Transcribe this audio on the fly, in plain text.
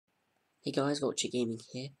Hey guys, Vulture Gaming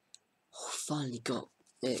here. Oh, finally got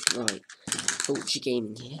it right. Vulture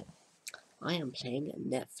Gaming here. I am playing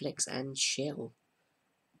Netflix and Chill.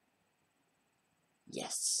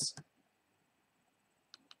 Yes.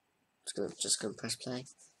 Just gonna press play.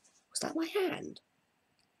 Was that my hand?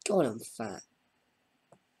 God, I'm fat.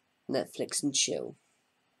 Netflix and Chill.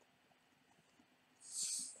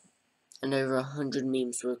 And over 100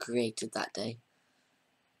 memes were created that day.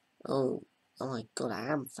 Oh my god, I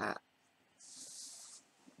am fat.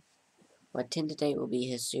 My Tinder date will be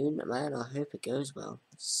here soon. Man, I hope it goes well.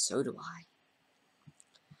 So do I.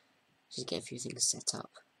 Just get a few things set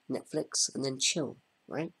up. Netflix and then Chill,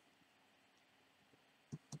 right?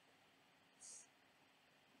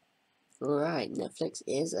 Alright, Netflix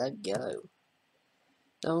is a go.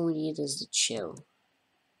 All we need is the Chill.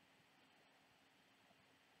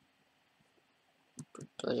 Do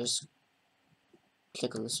I just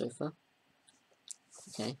click on the sofa?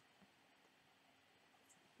 Okay.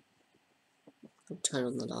 I'll turn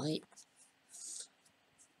on the light.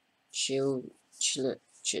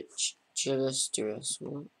 Chillisterous,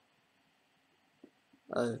 what?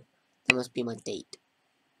 Oh, that must be my date.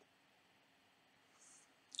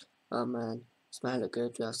 Oh man, does my hair look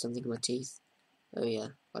good? Do I have something in my teeth? Oh yeah,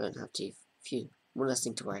 I don't have teeth. Phew, one less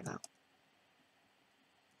thing to worry about.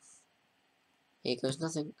 Here goes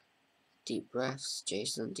nothing. Deep breaths,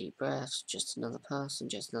 Jason, deep breaths, just another person,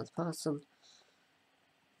 just another person.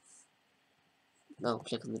 No,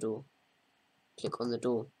 click on the door. Click on the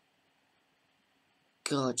door.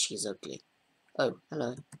 God, she's ugly. Oh,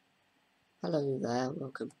 hello. Hello there,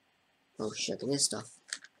 welcome. Oh, sugar this stuff.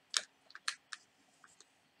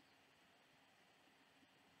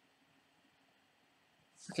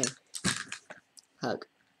 Okay. Hug.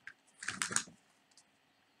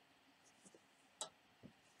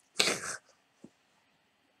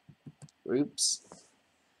 Oops.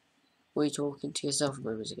 Were you talking to yourself a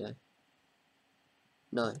moment ago?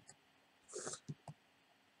 No.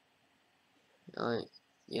 Alright.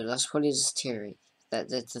 Yeah, that's probably just Terry.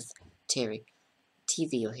 That's the Terry.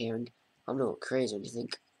 TV you're hearing. I'm not crazy or anything.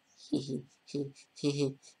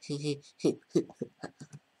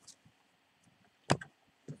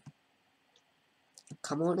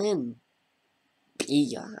 Come on in.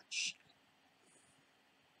 Biatch.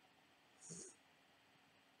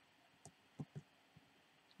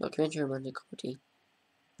 Documentary romantic comedy.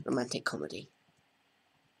 Romantic comedy.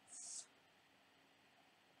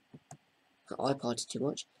 I party too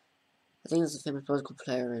much. I think there's a famous political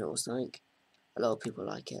player in it or something. A lot of people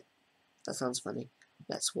like it. That sounds funny.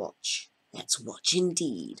 Let's watch. Let's watch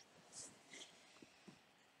indeed.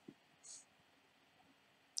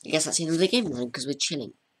 I guess that's the end of the game then, because we're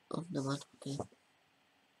chilling. Oh, never mind. Okay.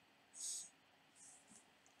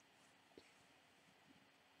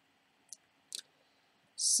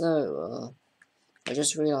 So, I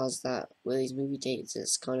just realised that with these movie dates,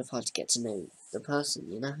 it's kind of hard to get to know the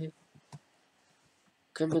person, you know?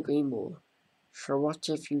 Couldn't agree more. So what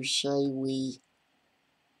if you say we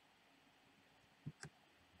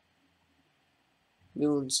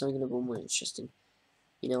move on to something a little more interesting?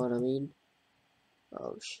 You know what I mean?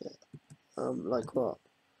 Oh shit. Like what?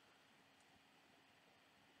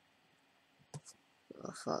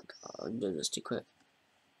 Oh fuck, I'm doing this too quick.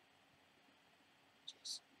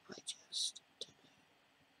 I just don't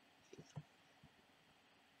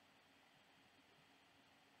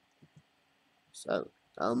know. So,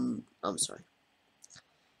 I'm sorry.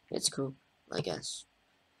 It's cool, I guess.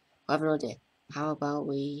 I have an idea. How about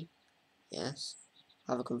we, yes,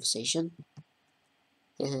 have a conversation?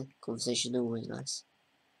 Conversation always nice.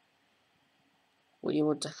 What do you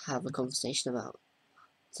want to have a conversation about?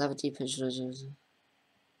 Let's have a deep introduction.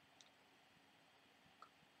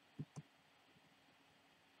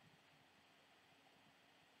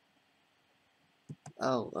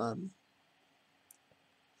 Oh,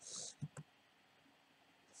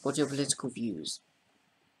 what are your political views?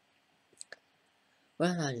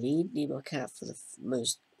 Well, I lead my cat for the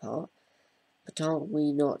most part, but aren't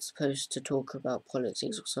we not supposed to talk about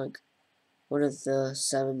politics or something? One of the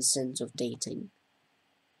 7 sins of dating.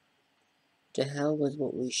 To hell with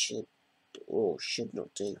what we should or should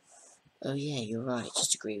not do. Oh yeah, you're right,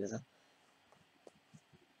 just agree with her.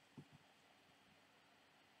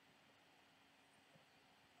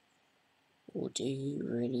 Or do you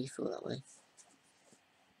really feel that way?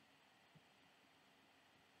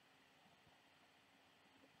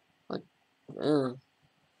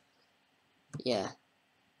 Yeah.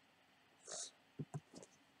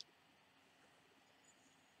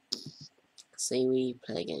 Say we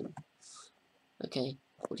play a game. Okay,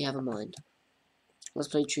 what do you have in mind? Let's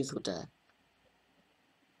play Truth or Dare.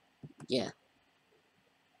 Yeah.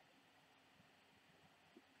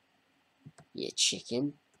 You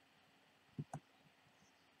chicken.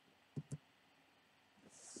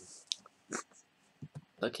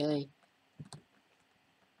 Okay.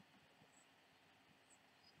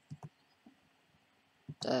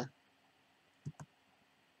 There.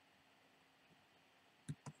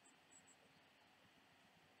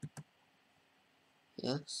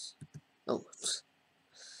 Yes. Oh.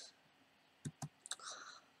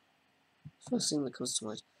 First thing that comes to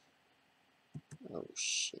mind. Oh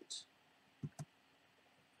shit.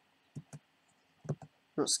 I'm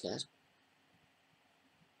not scared.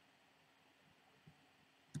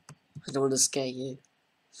 I don't want to scare you.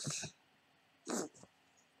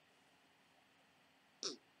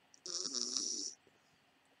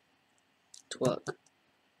 Twerk.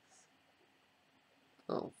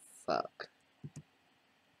 Oh fuck.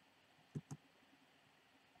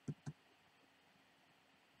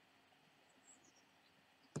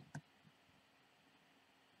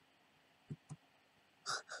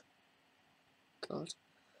 God.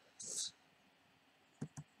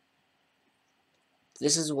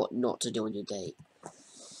 This is what not to do on your date.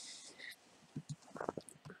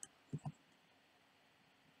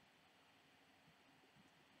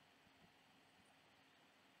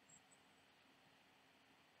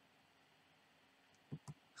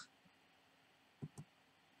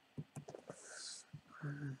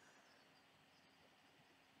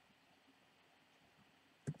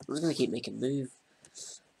 I'm just gonna keep making move.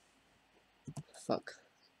 Fuck.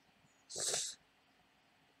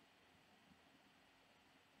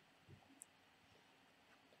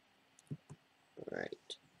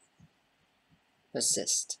 Right.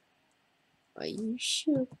 Assist. Are you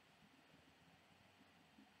sure?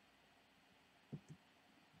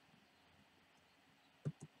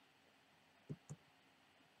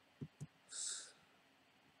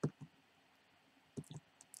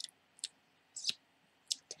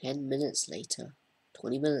 "10 minutes later.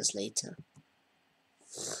 20 minutes later.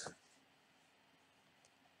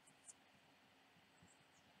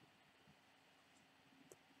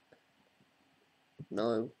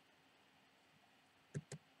 No.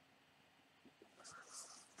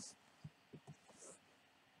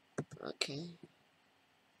 Okay.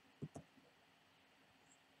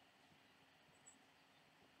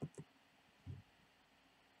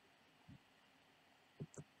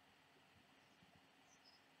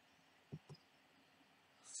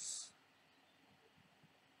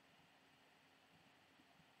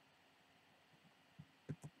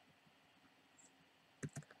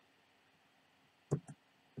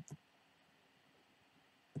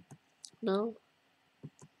 No.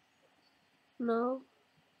 No.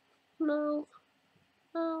 No.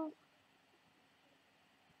 No.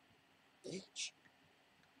 Bitch.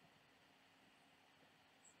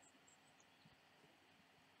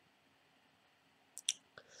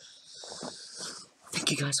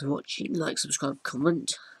 Thank you guys for watching. Like, subscribe,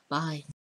 comment. Bye.